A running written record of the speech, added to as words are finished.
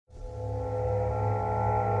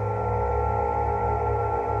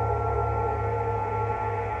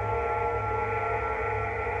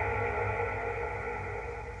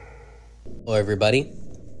Hello everybody,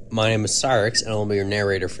 my name is Cyrix and I will be your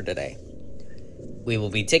narrator for today. We will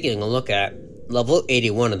be taking a look at level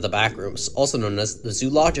 81 of the Backrooms, also known as the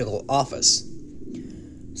Zoological Office.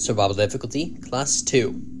 Survival difficulty, class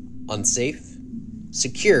 2, unsafe,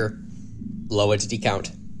 secure, low entity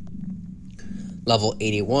count. Level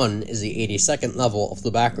 81 is the 82nd level of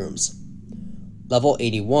the Backrooms. Level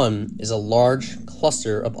 81 is a large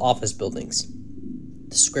cluster of office buildings.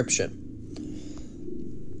 Description: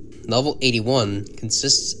 Level 81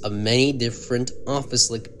 consists of many different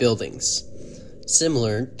office-like buildings,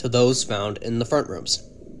 similar to those found in the front rooms.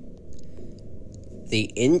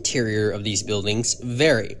 The interior of these buildings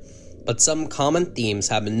vary, but some common themes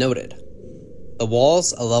have been noted. The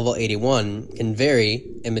walls of level 81 can vary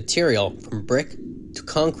in material from brick to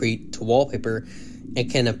concrete to wallpaper and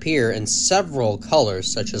can appear in several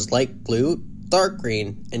colors such as light blue, dark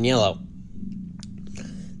green, and yellow.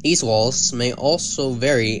 These walls may also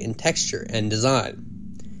vary in texture and design.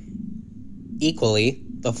 Equally,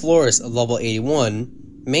 the floors of level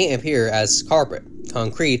 81 may appear as carpet,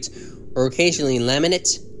 concrete, or occasionally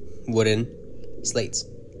laminate, wooden, slates.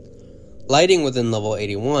 Lighting within level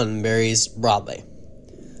 81 varies broadly.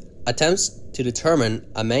 Attempts to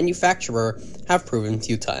determine a manufacturer have proven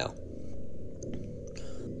futile.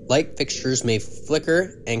 Light fixtures may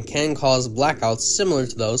flicker and can cause blackouts similar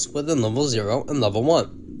to those within level 0 and level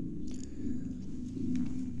 1.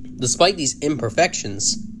 Despite these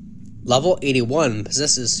imperfections, level 81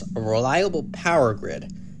 possesses a reliable power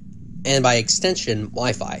grid, and by extension,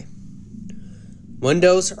 Wi-Fi.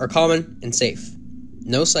 Windows are common and safe.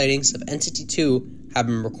 No sightings of Entity 2 have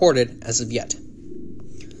been recorded as of yet.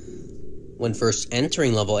 When first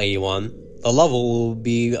entering level 81, the level will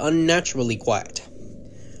be unnaturally quiet.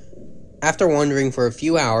 After wandering for a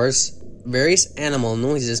few hours, various animal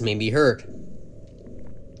noises may be heard,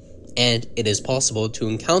 and it is possible to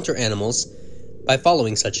encounter animals by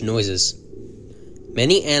following such noises.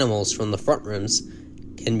 Many animals from the front rooms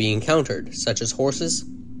can be encountered, such as horses,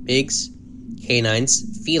 pigs,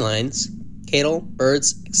 canines, felines, cattle,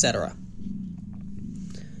 birds, etc.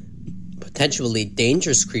 Potentially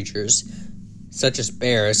dangerous creatures, such as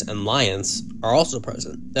bears and lions, are also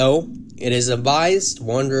present, though it is advised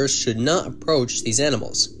wanderers should not approach these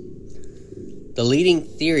animals. The leading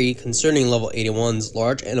theory concerning level 81's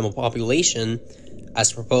large animal population,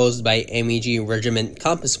 as proposed by MEG Regiment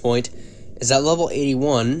Compass Point, is that level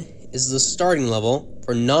 81 is the starting level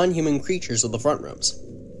for non-human creatures of the front rooms,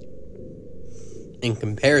 in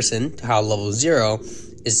comparison to how level 0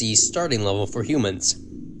 is the starting level for humans.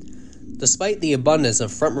 Despite the abundance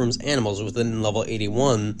of front rooms animals within level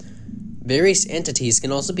 81, various entities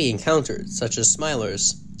can also be encountered, such as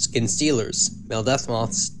smilers, skin stealers, male death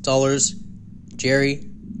moths, dullers, jerry,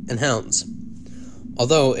 and hounds.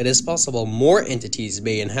 Although it is possible more entities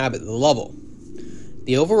may inhabit the level,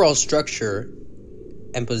 the overall structure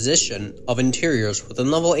and position of interiors within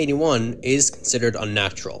level 81 is considered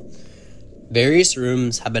unnatural. Various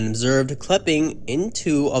rooms have been observed clipping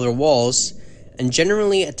into other walls and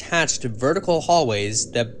generally attached to vertical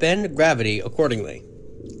hallways that bend gravity accordingly.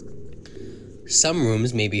 Some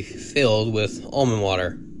rooms may be filled with almond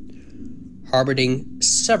water, harboring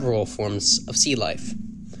several forms of sea life.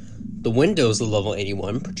 The windows of level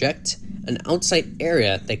 81 project an outside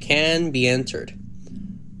area that can be entered,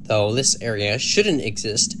 though this area shouldn't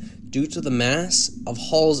exist due to the mass of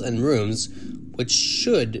halls and rooms which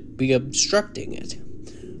should be obstructing it.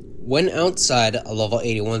 When outside of level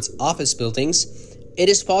 81's office buildings, it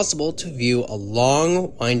is possible to view a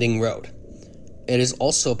long, winding road. It is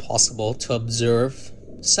also possible to observe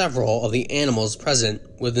several of the animals present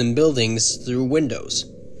within buildings through windows.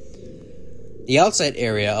 The outside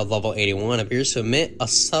area of level 81 appears to emit a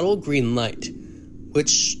subtle green light,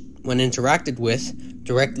 which, when interacted with,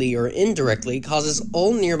 directly or indirectly, causes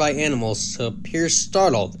all nearby animals to appear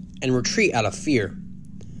startled and retreat out of fear.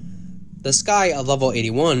 The sky of level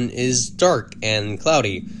 81 is dark and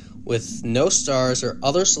cloudy, with no stars or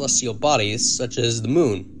other celestial bodies, such as the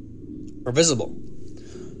moon, are visible.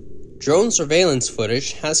 Drone surveillance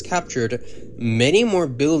footage has captured many more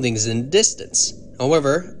buildings in distance.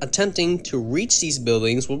 However, attempting to reach these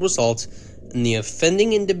buildings will result in the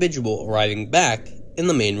offending individual arriving back in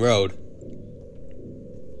the main road.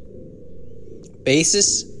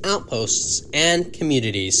 Bases, outposts, and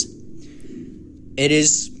communities. It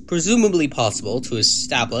is presumably possible to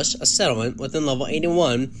establish a settlement within level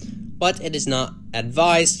 81, but it is not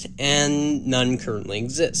advised and none currently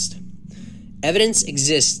exist. Evidence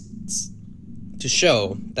exists to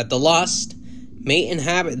show that the lost may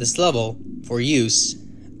inhabit this level for use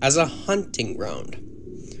as a hunting ground.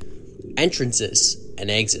 Entrances and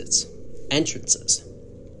exits. Entrances.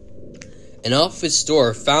 An office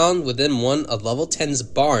door found within one of level 10's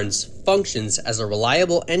barns functions as a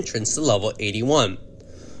reliable entrance to level 81,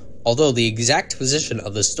 although the exact position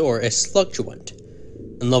of this door is fluctuant.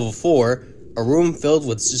 In level 4, a room filled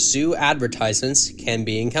with zoo advertisements can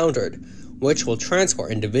be encountered, which will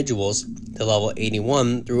transport individuals to level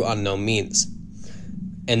 81 through unknown means.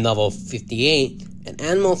 In level 58, an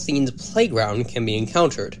animal-themed playground can be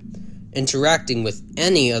encountered. Interacting with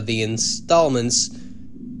any of the installments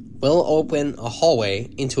will open a hallway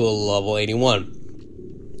into a level 81.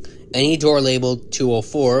 Any door labeled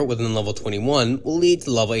 204 within level 21 will lead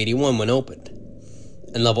to level 81 when opened.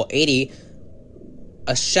 In level 80,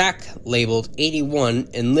 a shack labeled 81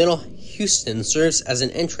 in Little Houston serves as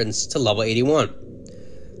an entrance to level 81.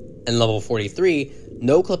 In level 43,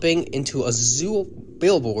 no clipping into a zoo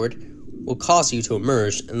billboard will cause you to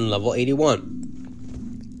emerge in level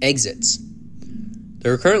 81. Exits.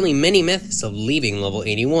 There are currently many methods of leaving level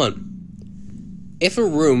 81. If a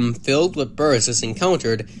room filled with birds is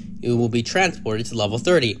encountered, you will be transported to level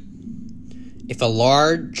 30. If a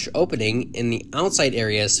large opening in the outside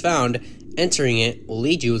area is found, entering it will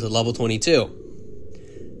lead you to level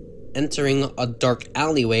 22. Entering a dark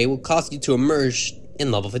alleyway will cause you to emerge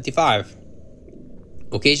in level 55.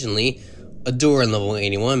 Occasionally, a door in level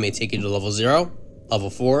 81 may take you to level 0, level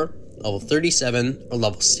 4, level 37, or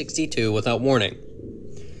level 62 without warning.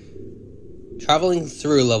 Traveling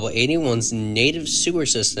through level 81's native sewer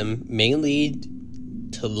system may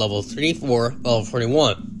lead to level 34, level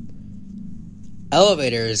 41.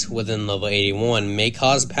 Elevators within level 81 may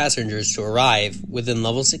cause passengers to arrive within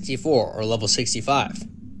level 64 or level 65.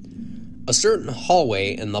 A certain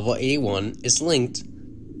hallway in level 81 is linked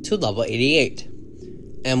to level 88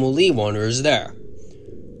 and will leave wanderers there.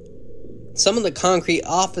 Some of the concrete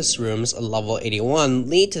office rooms of level 81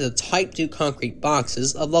 lead to the Type 2 concrete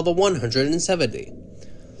boxes of level 170.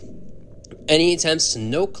 Any attempts to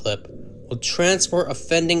no-clip will transport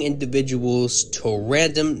offending individuals to a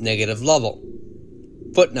random negative level.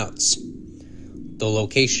 Footnotes. The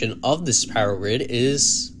location of this power grid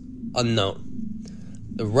is unknown.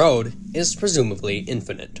 The road is presumably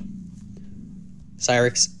infinite.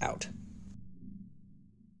 Cyrix out.